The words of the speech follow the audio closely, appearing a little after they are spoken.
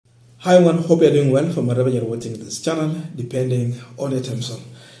Hi everyone, hope you're doing well from wherever you're watching this channel, depending on your time zone.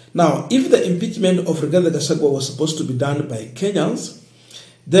 Now, if the impeachment of Rigathi Gachagua was supposed to be done by Kenyans,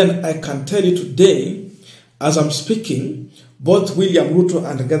 then I can tell you today, as I'm speaking, both William Ruto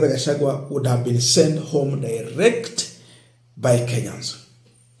and Rigathi Gachagua would have been sent home direct by Kenyans.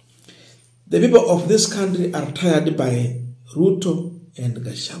 The people of this country are tired by Ruto and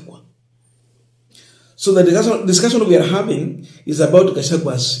Gachagua. So the discussion we are having is about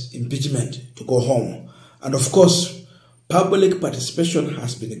Gachagwa's impeachment to go home. And of course, public participation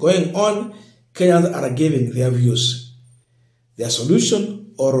has been going on. Kenyans are giving their views. Their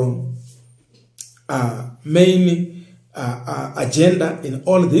solution or main agenda in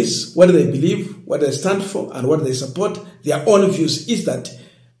all this, what they believe, what they stand for, and what they support, their own views is that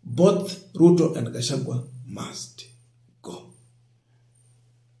both Ruto and Gachagua must go.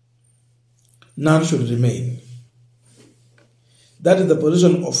 None should remain. That is the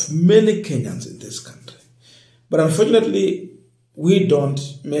position of many Kenyans in this country. But unfortunately, we don't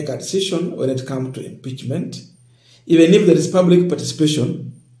make a decision when it comes to impeachment. Even if there is public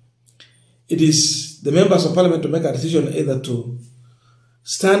participation, it is the members of parliament to make a decision either to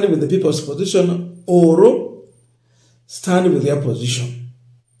stand with the people's position or stand with their position.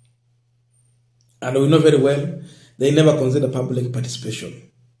 And we know very well, they never consider public participation.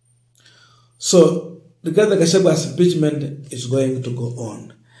 So, Rigathi Gachagwa's impeachment is going to go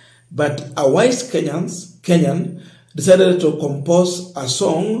on. But a wise Kenyan decided to compose a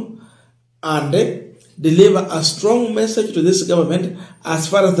song and deliver a strong message to this government as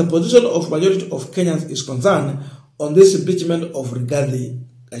far as the position of majority of Kenyans is concerned on this impeachment of Rigathi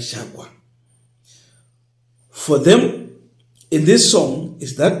Gachagua. For them, in this song,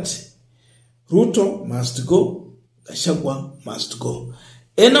 is that Ruto must go, Gachagua must go.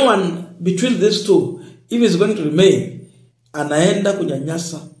 Anyone between these two, if he's going to remain, anaenda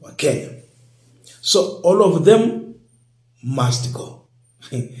kunyanyasa wa Kenya. So all of them must go.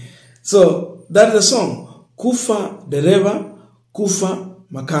 So that is the song. Kufa, Dereva, Kufa,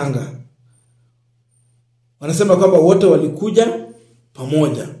 Makanga. Wanasema kwamba wote walikuja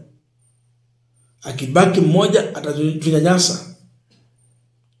pamoja. Akibaki mmoja atatunyanyasa.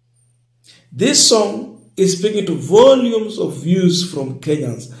 This song is speaking to volumes of views from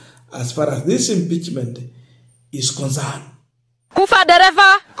Kenyans as far as this impeachment is concerned. Kufa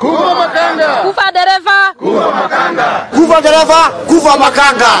Dereva, Kufa Makanga, Kufa Dereva, Kufa Makanga, Kufa Dereva, Kufa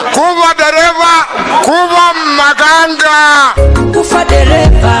Makanga, Kufa Dereva, Kufa Makanga, Kufa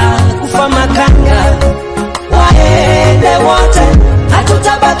Dereva, Kufa Makanga, waende wote,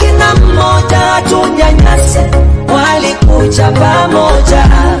 hatutabaki na mmoja, tunyanyase, walikuja pamoja.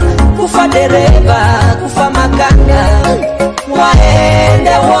 Kufa Dereva, Kufa Makanga,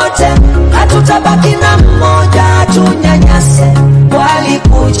 waende wote, hatutabaki na mmoja, tunyanyase,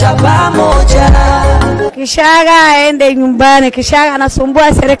 walikuja pamoja. Kishaga aende nyumbani, Kishaga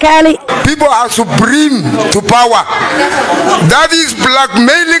anasumbua serikali. People are supreme to power. That is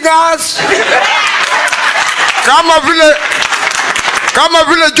blackmailing us. Kama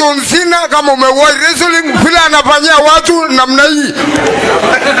vile John Cena, kama umewai wrestling, vile anafanyia watu namna hii.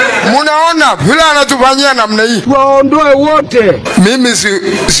 Munaona vile anatufanyia namna hii. waondoe wote. Mimi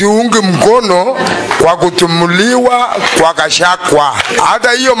siungi mkono kwa kutumuliwa kwa Gachagua.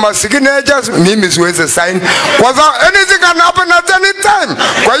 Hata hiyo masignatures mimi siweze sign. Kwa sababu anything can happen at any time.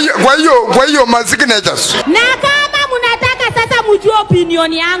 Kwa hiyo masignatures. Na kama munataka sasa mjue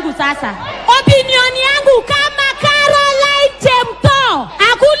opinion yangu sasa. Opinion yangu kama Caroline Chemto.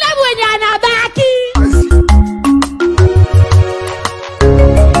 Hakuna mwenye anabaki.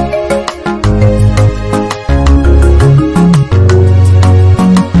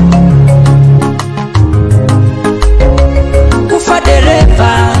 Kufa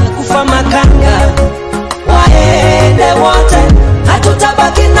Dereva, Kufa Makanga, waende wote,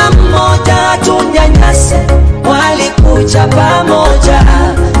 hatutabaki na mmoja, tunyanyase, walikuja pamoja.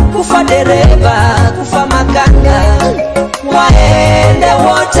 Kufa Dereva, Kufa Makanga, waende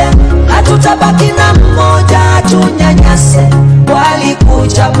wote, hatutabaki na mmoja, tunyanyase,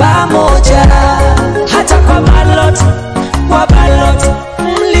 walikuja pamoja. Hata kwa ballot,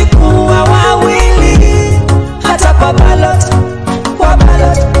 mlikuwa wawili. Hata kwa ballot,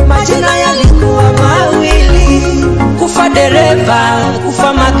 majina yalikuwa mawili. Kufa Dereva,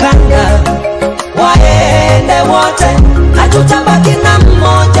 Kufa Makanga, waende wote, hatutabaki na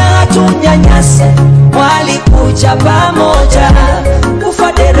mmoja, tunyanyase, walikuja pamoja.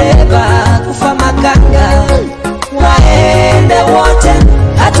 Kufa Dereva, Kufa Makanga, waende wote,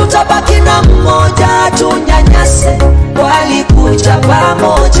 hatutabaki na mmoja, tunyanyase, walikuja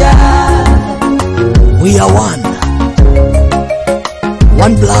pamoja. We are one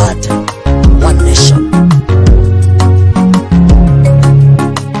blood, one nation.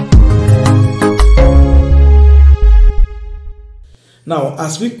 Now,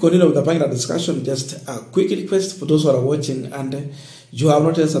 as we continue with the panel discussion, just a quick request for those who are watching and you have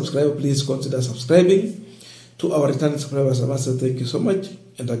not yet subscribed, please consider subscribing. To our returning subscribers, I must say thank you so much.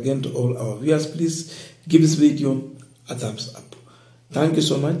 And again, to all our viewers, please give this video a thumbs up. Thank you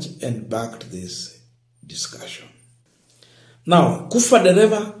so much, and back to this discussion. Now, Kufa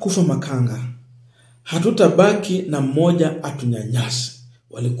Dereva, Kufa Makanga. Hatutabaki na mmoja atunyanyasi.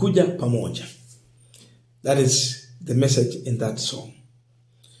 Walikuja pamoja. That is the message in that song.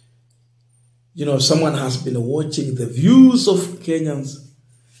 You know, someone has been watching the views of Kenyans.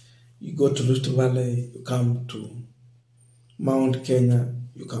 You go to Rift Valley, you come to Mount Kenya,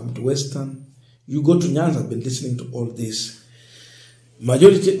 you come to Western, you go to Nyanza. I've been listening to all this.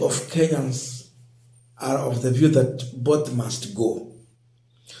 Majority of Kenyans are of the view that both must go.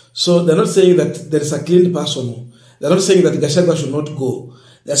 So they're not saying that there is a clean person. They're not saying that GACHAGWA should not go.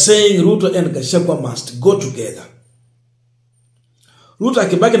 They're saying Ruto and GACHAGWA must go together. Ruto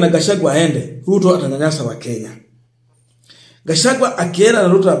akibaki na GACHAGWA aende, Ruto atanyanyasa wa Kenya. GACHAGWA akienda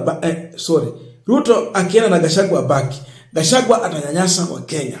na Ruto Ruto akienda na GACHAGWA baki, GACHAGWA atanyanyasa wa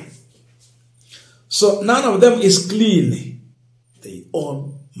Kenya. So none of them is clean. They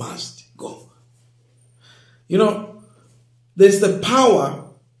all must go. You know, there is the power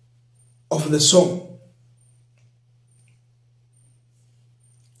of the song.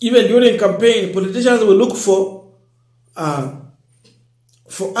 Even during campaign, politicians will look for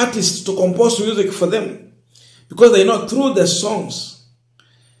artists to compose music for them, because they know through the songs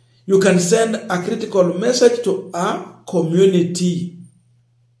you can send a critical message to a community.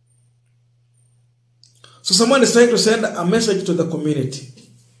 So someone is trying to send a message to the community.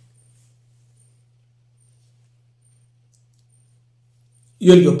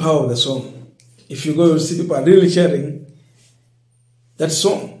 You're your power of the song. If you go, you'll see people are really sharing that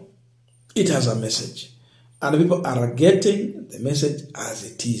song. It has a message. And people are getting the message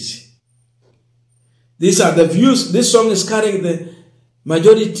as it is. These are the views. This song is carrying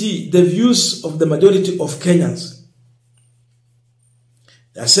the views of the majority of Kenyans.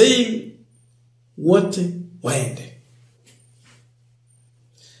 They are saying, what went?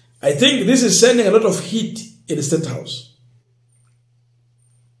 I think this is sending a lot of heat in the State House.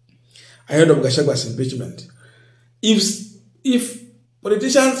 I heard of GACHAGWA's impeachment. If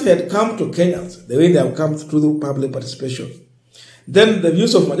politicians had come to Kenyans the way they have come through the public participation, then the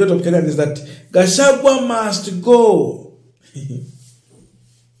views of majority of Kenyans is that GACHAGWA must go.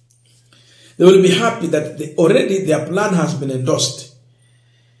 They will be happy that already their plan has been endorsed.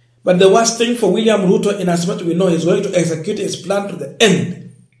 But the worst thing for William Ruto, in as much we know he's going to execute his plan to the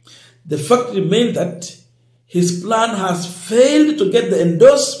end, the fact remains that his plan has failed to get the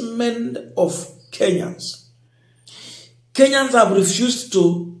endorsement of Kenyans. Kenyans have refused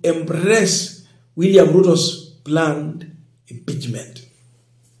to embrace William Ruto's planned impeachment.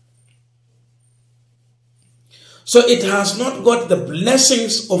 So it has not got the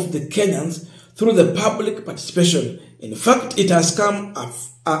blessings of the Kenyans through the public participation. In fact, it has come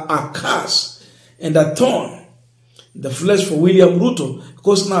a curse and a thorn in the flesh for William Ruto,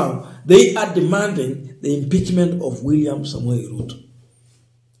 because now they are demanding the impeachment of William Samuel Ruto.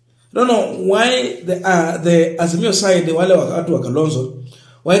 I don't know why the Azimio side, the wale watu wa Kalonzo,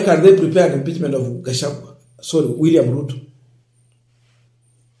 why can they prepare an impeachment of William Ruto?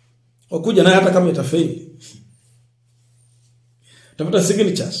 Wakuja na hata kama itafail. Tafuta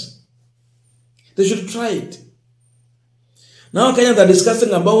signatures. They should try it. Now Kenyans are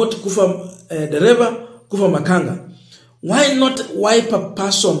discussing about Kufa Dereva, Kufa Makanga. Why not wipe a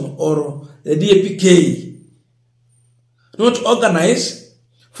person or the DAPK not organize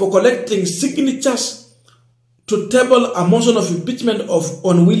for collecting signatures to table a motion of impeachment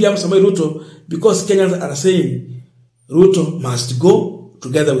on William Samuel Ruto, because Kenyans are saying Ruto must go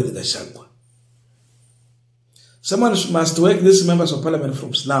together with GACHAGWA. Someone must wake these members of parliament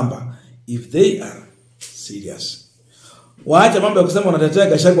from slumber if they are serious. Waache mambo ya kusema wanatetea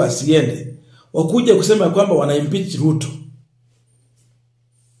GACHAGWA asiende, wakuje kusema kwamba wana impeach Ruto.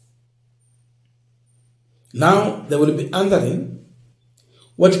 Now they will be answering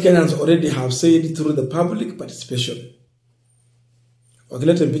what Kenyans already have said through the public participation.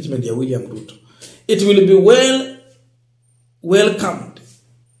 Wakileta impeachment ya William Ruto, it will be welcomed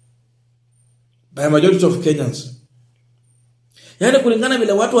by a majority of Kenyans. Yani kulingana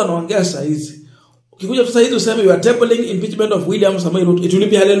vile watu wanaongea saa hizi, ukikuja tu saa hizi useme you are tabling impeachment of William Samoei Ruto, it will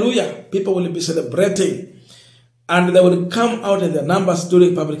be hallelujah. People will be celebrating, and they will come out in their numbers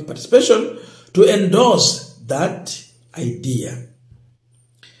during public participation to endorse that idea.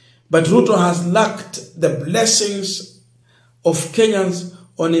 But Ruto has lacked the blessings of Kenyans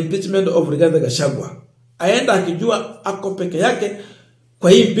on impeachment of Rigathi Gachagua. Aenda akijua ako peke yake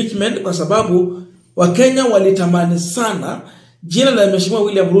kwa hii impeachment kwa sababu Wakenya walitamani sana jina la Mheshimiwa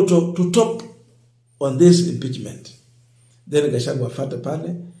William Ruto to top on this impeachment. Then Gachagua afate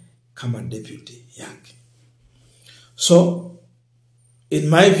pale kama deputy yake. So, in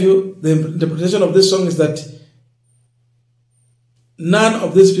my view, the interpretation of this song is that none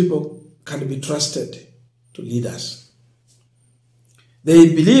of these people can be trusted to lead us.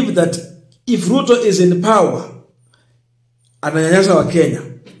 They believe that if Ruto is in power, ananyanyasa wa Kenya.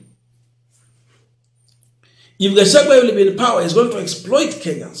 If Gachagua will be in power, he's going to exploit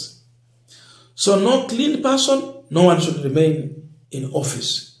Kenyans. So no clean person, no one should remain in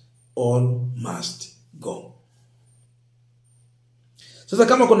office. All must go. Sasa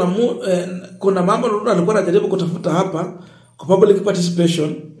kama kuna mambo Ruto alikuwa anajaribu kutafuta hapa kwa public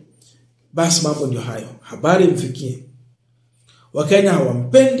participation, basi mambo ndio hayo. Habari mfikie. Wakenya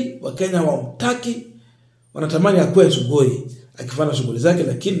hawampendi, Wakenya hawamtaki, wanatamani akue Sugoi akifanya shughuli zake,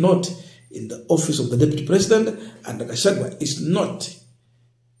 lakini not in the office of the deputy president. And Gachagua is not,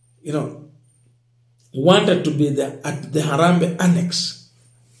 wanted to be at the Harambe Annex.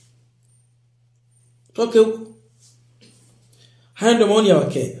 Toke huko. Haya ndio maoni ya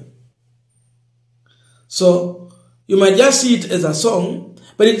Wakenya. So, you might just see it as a song,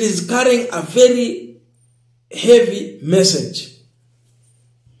 but it is carrying a very heavy message.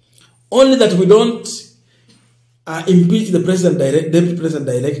 Only that we don't impeach the deputy president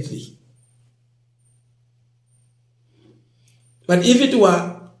directly. But if it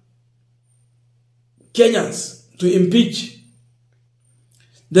were Kenyans to impeach,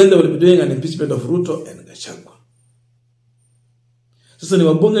 then they will be doing an impeachment of Ruto and Gachagua. Sasa ni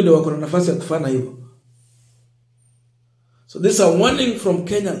wabunge ndio wako na nafasi ya kufanya hivyo. So this is a warning from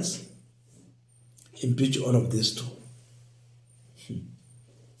Kenyans. Impeach all of these two.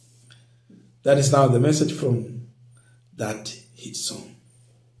 That is now the message from that hit song.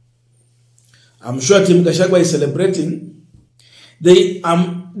 I'm sure Team Gachagua is celebrating. They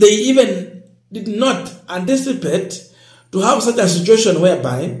even did not anticipate to have such a situation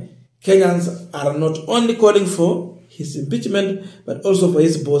whereby Kenyans are not only calling for his impeachment, but also for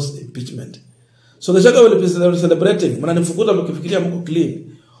his boss impeachment. So Gachagua will be celebrating. Mnanifukuta mkifikiria mko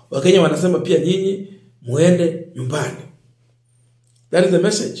clean. Wakenya wanasema pia nyinyi muende nyumbani. That is the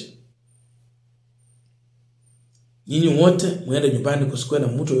message. Nyinyi wote muende nyumbani, kusikwe na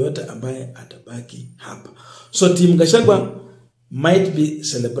mtu yote ambaye atabaki hapa. So Team Gachagua might be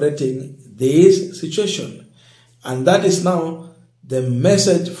celebrating this situation. And that is now the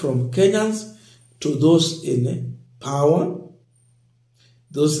message from Kenyans to those in power,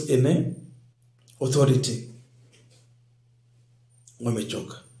 those in authority.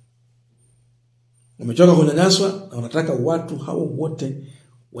 Wamechoka. Wamechoka kunyanyaswa na wanataka watu hao wote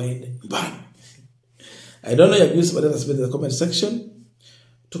waende nyumbani. I don't know your views, but let us put in the comment section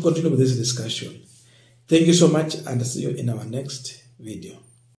to continue with this discussion. Thank you so much, and see you in our next video.